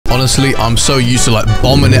Honestly, I'm so used to like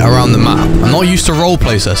bombing it around the map. I'm not used to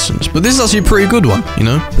roleplay sessions, but this is actually a pretty good one, you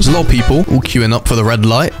know? There's a lot of people all queuing up for the red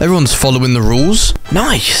light. Everyone's following the rules.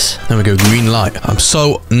 Nice. There we go, green light. I'm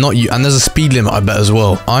so not you, and there's a speed limit, I bet, as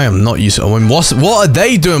well. I am not used to. I mean, what are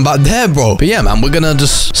they doing back there, bro? But yeah, man, we're gonna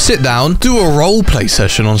just sit down, do a roleplay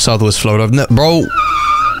session on Southwest Florida. Bro.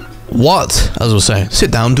 What? As I was saying,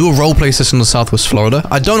 sit down, do a roleplay session in Southwest Florida.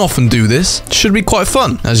 I don't often do this. Should be quite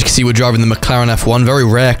fun. As you can see, we're driving the McLaren F1. Very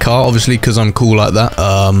rare car, obviously, because I'm cool like that.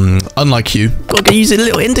 Unlike you. Gotta use a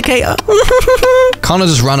little indicator. Kind of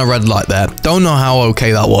just ran a red light there. Don't know how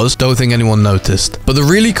okay that was. Don't think anyone noticed. But the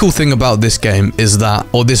really cool thing about this game is that,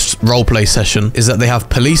 or this roleplay session, is that they have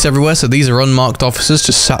police everywhere. So these are unmarked officers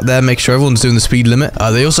just sat there, make sure everyone's doing the speed limit.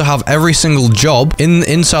 They also have every single job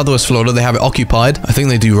in Southwest Florida. They have it occupied. I think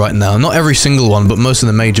they do right now. Not every single one, but most of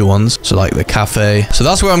the major ones. So like the cafe. So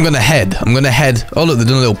that's where I'm going to head. I'm going to head. Oh, look, they're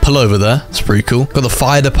doing a little pull over there. It's pretty cool. Got the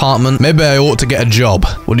fire department. Maybe I ought to get a job.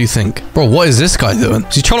 What do you think? Bro, what is this guy doing?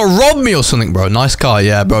 Is he trying to rob me or something, bro? Nice car.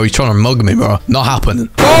 Yeah, bro. He's trying to mug me, bro. Not happening.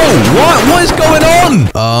 Bro, what? What is going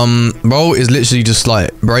on? Bro is literally just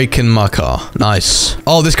like breaking my car. Nice.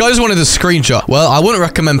 Oh, this guy just wanted a screenshot. Well, I wouldn't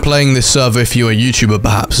recommend playing this server if you're a YouTuber,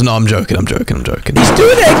 perhaps. No, I'm joking. I'm joking. I'm joking. He's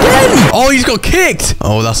doing it again. Oh, he's got kicked.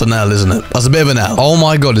 Oh, that's an L, isn't it? That's a bit of an L. Oh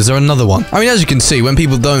my god, is there another one? I mean, as you can see, when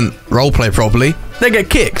people don't roleplay properly, they get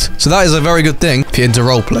kicked. So that is a very good thing if you're into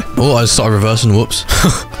roleplay. Oh, I just started reversing. Whoops.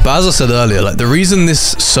 But as I said earlier, like the reason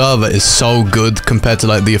this server is so good compared to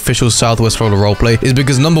like the official Southwest Florida roleplay is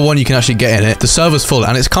because number one, you can actually get in it. The server's full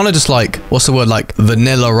and it's kind of just like, what's the word? Like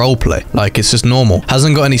vanilla roleplay. Like it's just normal.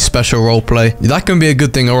 Hasn't got any special roleplay. That can be a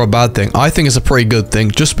good thing or a bad thing. I think it's a pretty good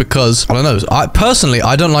thing just because, I don't know. I personally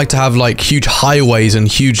don't like to have like huge highways and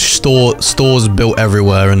huge stores built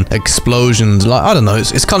everywhere and explosions. Like, I don't know.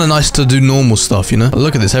 It's kind of nice to do normal stuff, you know?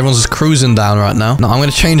 Look at this. Everyone's just cruising down right now. Now I'm going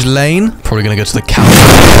to change lane. Probably going to go to the cafe.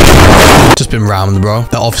 Just been rammed, bro.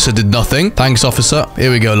 That officer did nothing. Thanks, officer. Here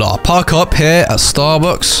we go. Look, I'll park up here at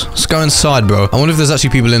Starbucks. Let's go inside, bro. I wonder if there's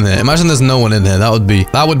actually people in here. Imagine there's no one in here. That would be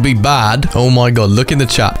bad. Oh my god. Look in the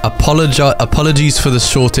chat. Apologies for the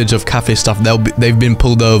shortage of cafe staff. They've been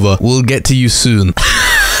pulled over. We'll get to you soon.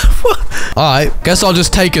 Alright, guess I'll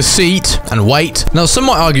just take a seat and wait. Now, some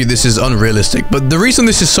might argue this is unrealistic, but the reason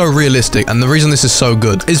this is so realistic and the reason this is so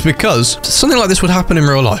good is because something like this would happen in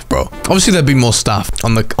real life, bro. Obviously, there'd be more staff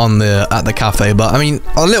at the cafe, but I mean,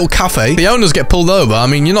 a little cafe, the owners get pulled over. I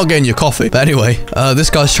mean, you're not getting your coffee. But anyway, this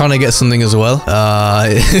guy's trying to get something as well.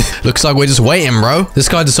 Looks like we're just waiting, bro. This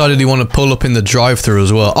guy decided he wanted to pull up in the drive-thru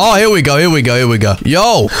as well. Oh, here we go.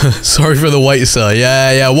 Yo, sorry for the wait, sir.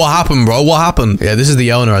 Yeah. What happened, bro? What happened? Yeah, this is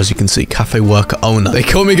the owner, as you can see. Cafe worker owner. They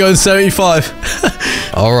call me going 75.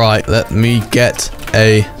 All right, let me get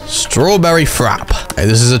a strawberry frap. Hey,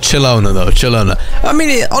 this is a chill owner though, chill owner. I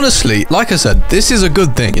mean, honestly, like I said, this is a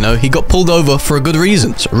good thing, you know? He got pulled over for a good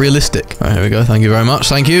reason. It's realistic. All right, here we go. Thank you very much.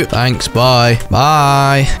 Thank you. Thanks. Bye.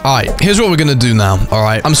 Bye. All right, here's what we're going to do now. All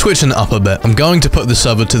right, I'm switching it up a bit. I'm going to put the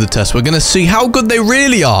server to the test. We're going to see how good they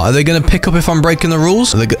really are. Are they going to pick up if I'm breaking the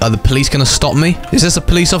rules? Are the police going to stop me? Is this a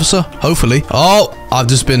police officer? Hopefully. Oh, I've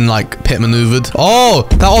just been like pit maneuvered. Oh,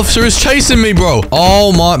 that officer is chasing me, bro.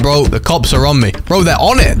 Oh my, bro, the cops are on me. Bro, they're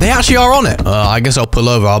on it. They actually are on it. I guess I'll pull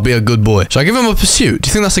over. I'll be a good boy. Should I give him a pursuit? Do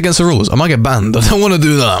you think that's against the rules? I might get banned. I don't want to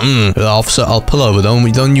do that. Officer, I'll pull over.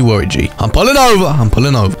 Don't you worry, G. I'm pulling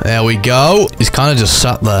over. There we go. He's kind of just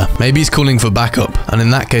sat there. Maybe he's calling for backup. And in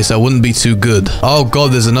that case, that wouldn't be too good. Oh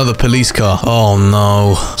god, there's another police car. Oh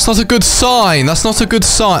no. It's not a good sign. That's not a good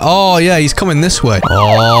sign. Oh yeah, he's coming this way.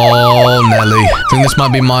 Oh, Nelly. I think this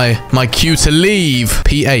might be my cue to leave.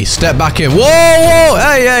 PA, step back in. Whoa.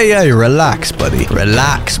 Hey. Relax, buddy.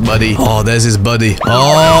 Oh, there's his buddy. This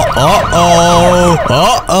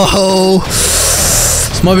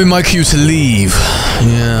might be my cue to leave.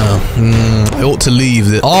 Yeah. I ought to leave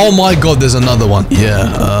this. Oh my god, there's another one.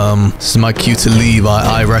 Yeah. This is my cue to leave,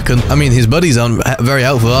 I reckon. I mean, his buddies aren't very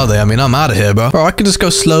helpful, are they? I mean, I'm out of here, bro. Bro, I can just go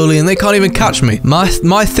slowly and they can't even catch me.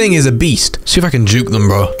 My thing is a beast. See if I can juke them,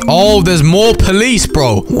 bro. Oh, there's more police,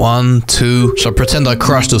 bro. 1, 2. Should I pretend I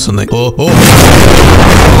crashed or something? Oh.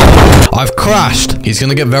 I've crashed. He's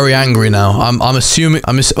gonna get very angry now. I'm assuming.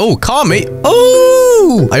 Oh, car meet.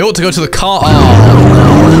 Oh, I ought to go to the car.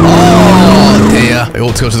 Oh dear. I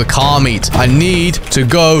ought to go to the car meet. I need to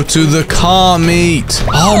go to the car meet.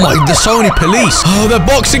 Oh my, there's so many police. Oh, they're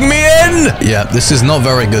boxing me in. Yeah, this is not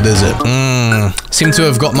very good, is it? Seem to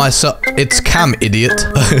have got myself. It's cam, idiot.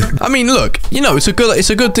 I mean, look, you know, it's a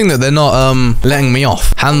good thing that they're not letting me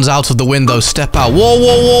off. Hands out of the window, step out.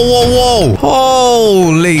 Whoa.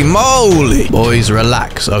 Holy moly. Boys,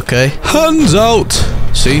 relax, okay? Hands out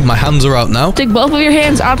See, my hands are out now. Stick both of your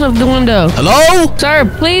hands out of the window. Hello? Sir,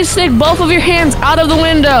 please stick both of your hands out of the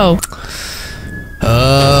window.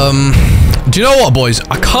 Do you know what, boys?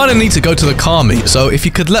 I kind of need to go to the car meet, so if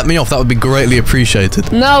you could let me off, that would be greatly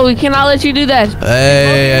appreciated. No, we cannot let you do that.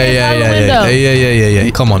 Hey.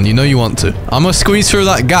 Come on, you know you want to. I'm gonna squeeze through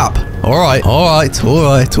that gap. All right. I'll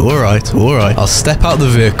step out the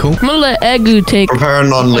vehicle. I'm gonna let Egu take. Prepare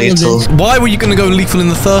non-lethal. Why were you gonna go lethal in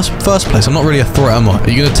the first place? I'm not really a threat, am I? Are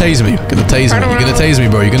you gonna tase me? You're gonna tase me,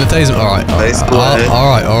 bro. You're gonna tase me. All right. All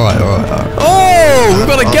right. Oh, we've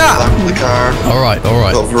got a gap. The car. All right. I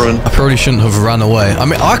probably shouldn't have ran away. I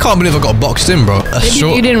mean, I can't believe I got boxed in, bro. If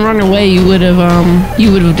you didn't run away, you would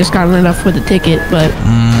have just gotten enough with the ticket, but.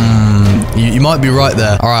 You might be right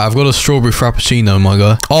there. All right, I've got a strawberry frappuccino, my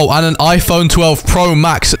guy. Oh, and an iPhone 12 Pro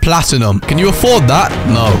Max Platinum. Can you afford that?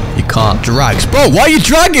 No, you can't. Drags. Bro, why are you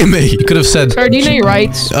dragging me? You could have said... Sir, do you know your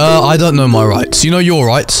rights? I don't know my rights. You know your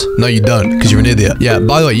rights? No, you don't, because you're an idiot. Yeah,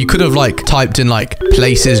 by the way, you could have, like, typed in, like,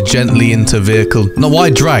 places gently into vehicle. No,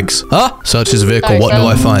 why drags? Huh? Search his vehicle. What do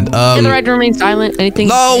I find? You have the right to remain silent. Anything...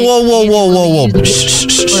 No, whoa. You have the right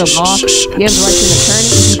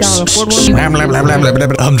to an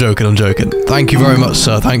attorney. I'm joking. Thank you very much,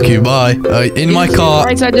 sir. Thank you. Bye. In my car.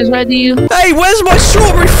 Rights I just read to you. Hey, where's my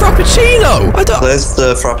strawberry frappuccino? There's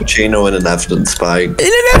the frappuccino in an evidence bag. In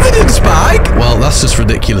an evidence bag? Well, that's just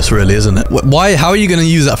ridiculous, really, isn't it? Why? How are you going to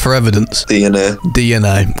use that for evidence? DNA.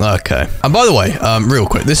 Okay. And by the way, real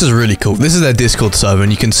quick, this is really cool. This is their Discord server,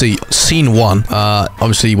 and you can see scene 1.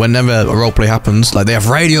 Obviously, whenever a roleplay happens, like they have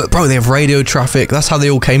radio traffic. That's how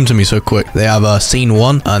they all came to me so quick. They have scene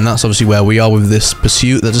 1, and that's obviously where we are with this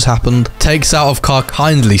pursuit that just happened. Takes out of car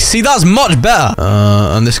kindly. See, that's much better.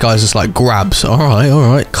 And this guy's just like grabs. All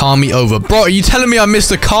right. Car meet over. Bro, are you telling me I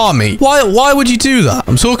missed a car meet? Why would you do that?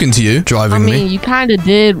 I'm talking to you, driving me. You kind of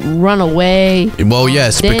did run away. Well,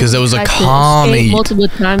 yes, because there was a car meet.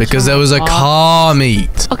 Because there was a car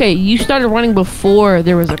meet. Okay, you started running before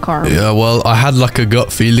there was a car meet. Yeah, well, I had like a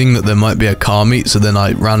gut feeling that there might be a car meet, so then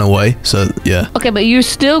I ran away. So, yeah. Okay, but you're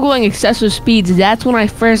still going excessive speeds. That's when I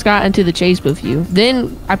first got into the chase with you.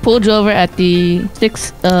 Then I pulled you over at the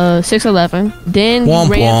 611. Then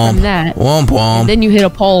you ran from that. And then you hit a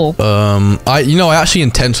pole. I actually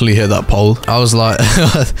intentionally hit that pole. I was like,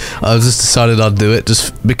 I just decided I'd do it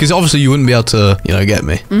just because obviously you wouldn't be able to, get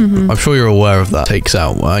me. I'm sure you're aware of that. Takes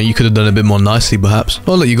out. You could have done it a bit more nicely, perhaps.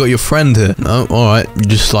 Oh, look, you got your friend here. No, all right. You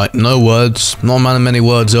just like no words. Not a man of many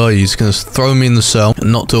words, are you? You're just gonna throw me in the cell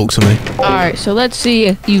and not talk to me. All right. So let's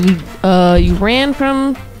see. You ran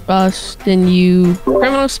from us, then you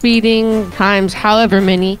criminal speeding times however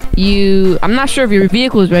many. I'm not sure if your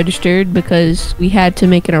vehicle is registered because we had to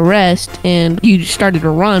make an arrest and you started to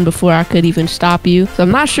run before I could even stop you. So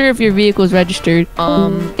I'm not sure if your vehicle is registered.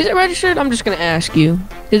 Is it registered? I'm just gonna ask you.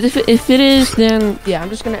 Because if it is, then yeah, I'm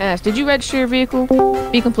just gonna ask. Did you register your vehicle?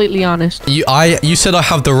 Be completely honest. You said I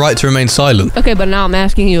have the right to remain silent. Okay, but now I'm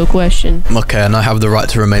asking you a question. Okay, and I have the right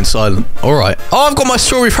to remain silent. All right. Oh, I've got my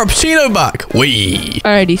strawberry frappuccino back. Wee.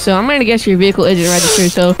 Alrighty, so I'm gonna guess your vehicle isn't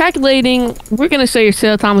registered. So calculating, we're gonna say your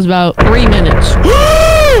sale time was about 3 minutes. 3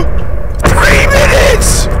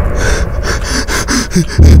 minutes!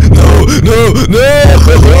 No!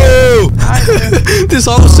 This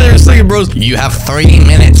whole serious thing, bros. You have 3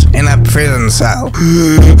 minutes in a prison cell.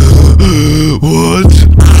 What?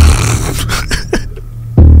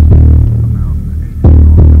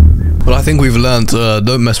 Well, I think we've learned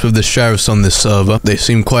don't mess with the sheriffs on this server. They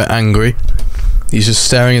seem quite angry. He's just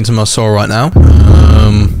staring into my soul right now.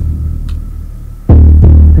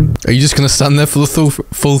 Are you just gonna stand there for the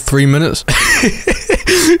full 3 minutes?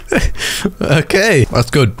 Okay, that's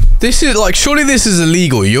good. This is like, surely this is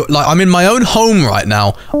illegal. I'm in my own home right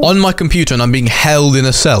now on my computer and I'm being held in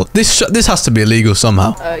a cell. This has to be illegal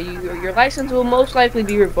somehow. Your license will most likely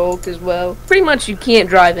be revoked as well. Pretty much you can't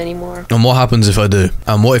drive anymore. And what happens if I do?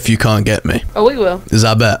 And what if you can't get me? Oh, we will. Is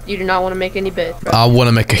that a bet? You do not want to make any bet. I want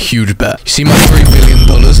to make a huge bet. You see my $3 billion?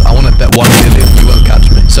 I want to bet $1 billion. You won't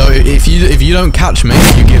catch me. So if you don't catch me,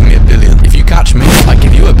 you give me $1 billion. If you catch me, I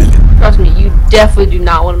give you $1 billion. Trust me, you definitely do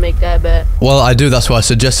not want to make that bet. Well, I do. That's why I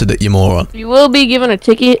suggested it, you moron. You will be given a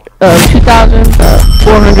ticket of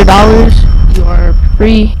 $2,400. You are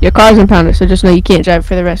free. Your car's impounded, so just know you can't drive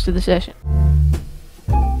for the rest of the session.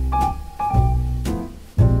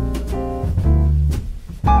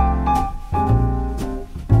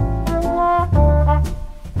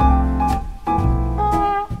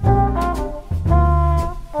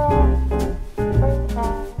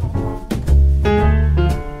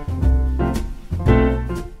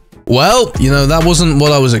 Well, you know, that wasn't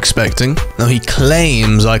what I was expecting. Now, he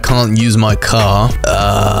claims I can't use my car,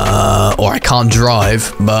 or I can't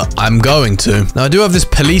drive, but I'm going to. Now, I do have this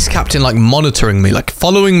police captain, like, monitoring me, like,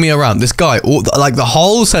 following me around. This guy, like, the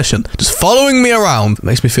whole session, just following me around.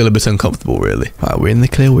 Makes me feel a bit uncomfortable, really. All right, we're in the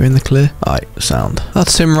clear, we're in the clear. All right, sound.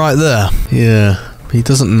 That's him right there. Yeah. He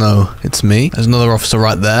doesn't know it's me. There's another officer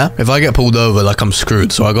right there. If I get pulled over, like, I'm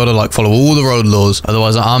screwed. So I gotta, like, follow all the road laws.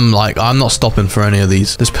 Otherwise, I'm not stopping for any of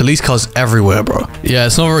these. There's police cars everywhere, bro. Yeah,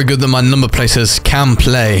 it's not very good that my number plate says can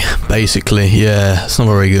play, basically. Yeah, it's not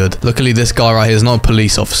very good. Luckily, this guy right here is not a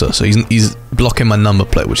police officer. So he's blocking my number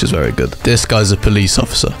plate, which is very good. This guy's a police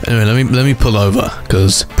officer. Anyway, let me pull over,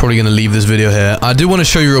 because probably gonna leave this video here. I do want to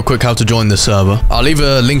show you real quick how to join this server. I'll leave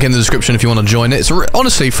a link in the description if you want to join it. It's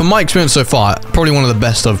honestly, from my experience so far, probably one of the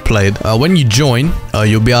best I've played. When you join,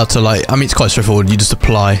 you'll be able to, like, I mean, it's quite straightforward. You just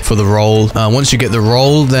apply for the role. Once you get the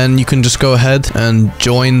role, then you can just go ahead and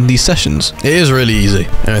join these sessions. It is really easy.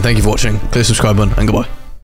 Anyway, thank you for watching. Click the subscribe button, and goodbye.